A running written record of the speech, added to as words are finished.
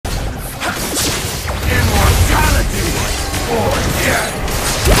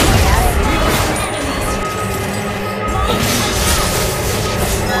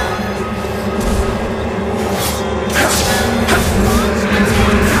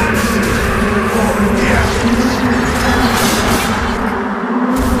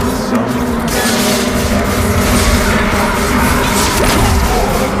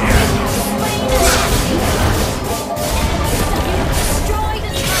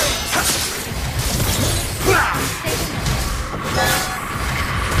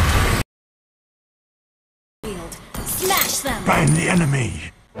Find the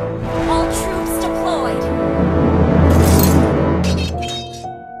enemy! All troops deployed!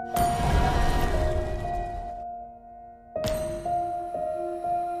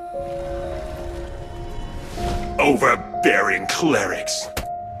 Overbearing clerics!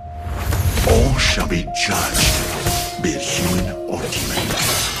 All shall be judged, be it human or demon.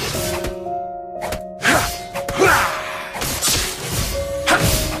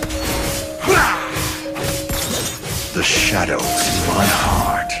 The shadow in my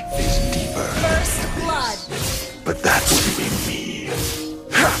heart is deeper. First blood! But that wouldn't be me.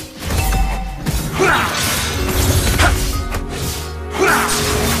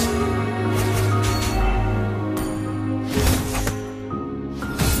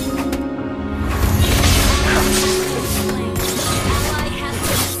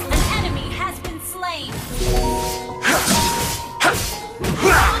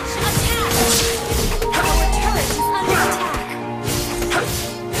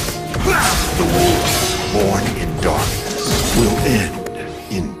 The war, born in darkness, will end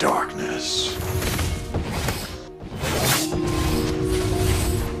in darkness.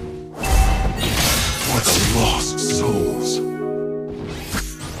 For the lost souls.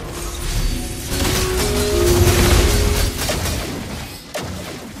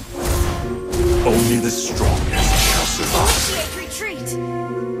 Only the strongest shall survive. Initiate retreat!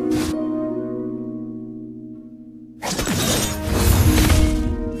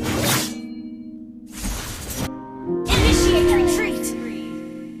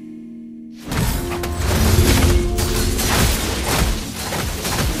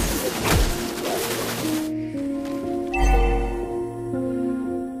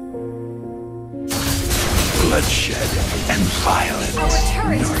 Bloodshed and violence. Our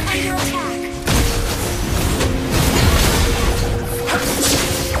turret is under attack.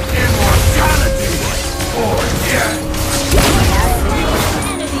 Immortality or death.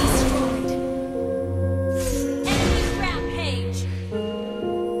 Enemy destroyed. Enemy rampage.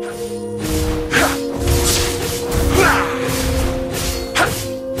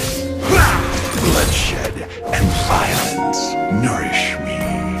 Bloodshed and violence nourish me.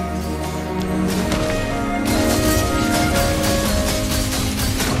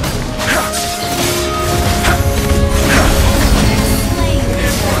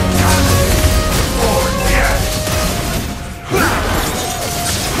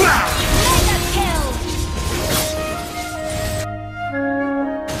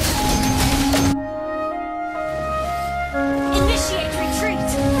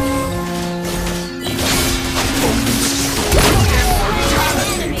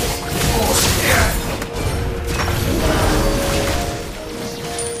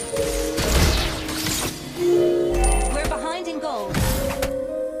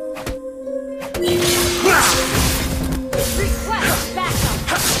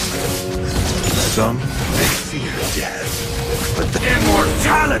 Some may fear death, but the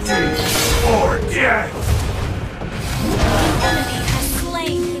immortality or death! The enemy has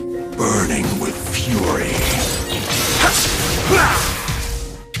slain. Burning with fury.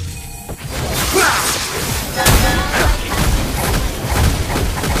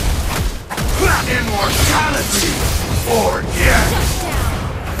 Immortality or death!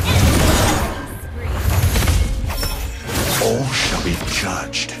 All shall be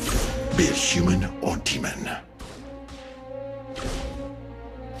judged, be it human or demon.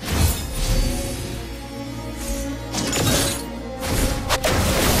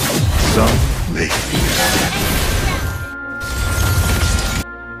 Some may fear death.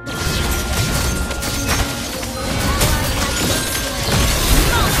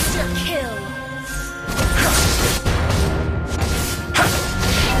 Monster kill.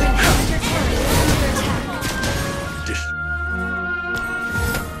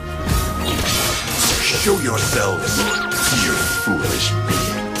 Show yourselves, you foolish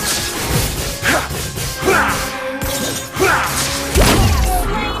beings.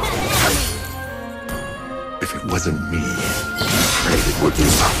 If it wasn't me, you afraid it would be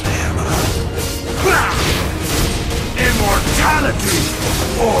up to him, huh? Immortality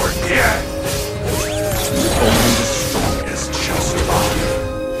or death! Only the strongest shall survive.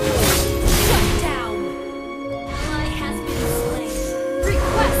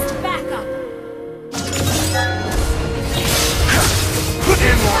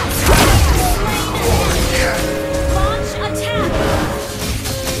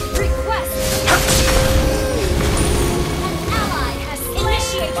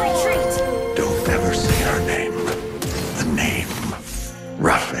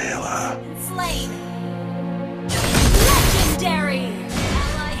 Slain. Legendary.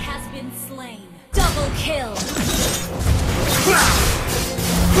 Ally has been slain. Double kill.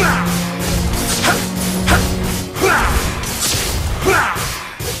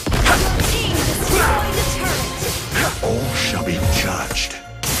 Team destroyed the turret. All shall be judged.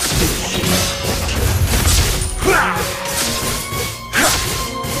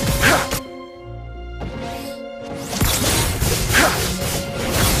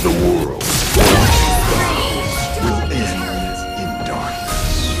 The world will end in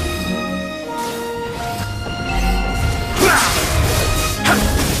darkness.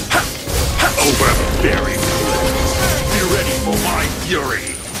 Overbearing. Be ready for my fury.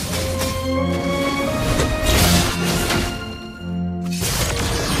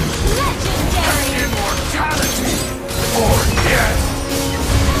 Legendary. Immortality or death.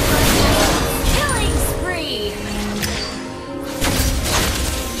 Killing spree.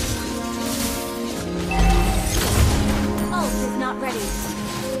 Ult is not ready.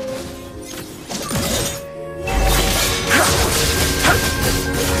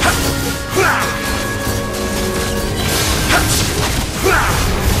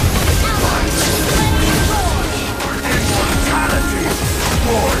 Immortality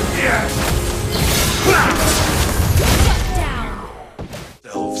or death. Shut down.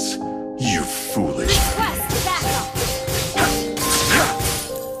 Elves, you foolish. Request backup.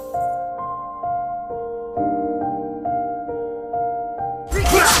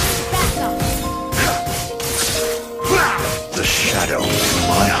 Request backup. The shadow in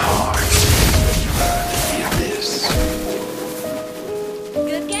my heart. Hear this.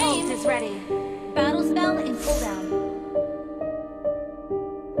 Good game. Ult is ready. Battle spell in cooldown.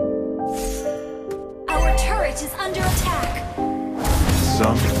 Our turret is under attack.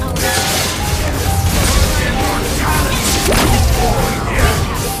 Some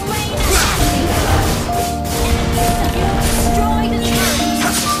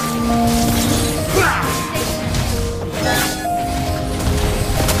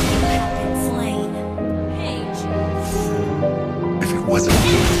if it wasn't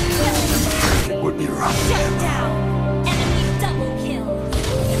me, it would be wrong. Shut down! Enemy double kill!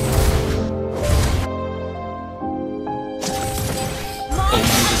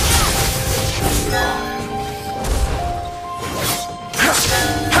 Launch attack!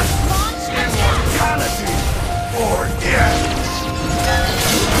 Launch attack! Or death.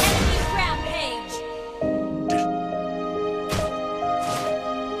 Enemy rampage!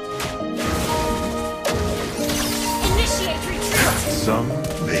 Initiate retreat! Some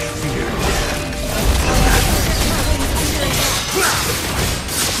may fear death.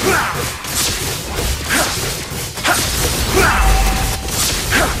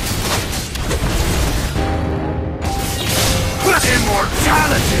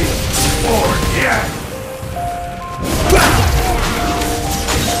 Immortality or death.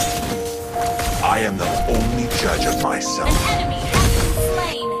 I am the only judge of myself. An enemy has been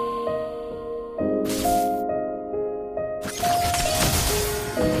slain!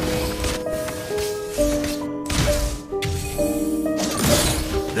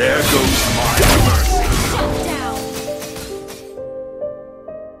 There goes my mercy. Shut down!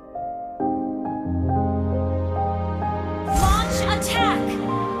 Launch attack!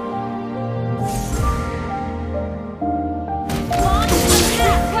 Launch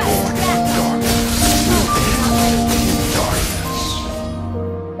attack! Quest backup!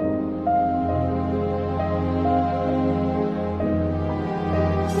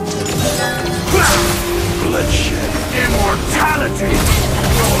 Bloodshed. Immortality.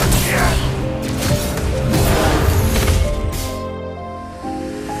 Or death.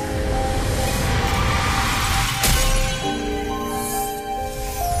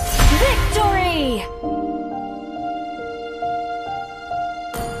 Victory!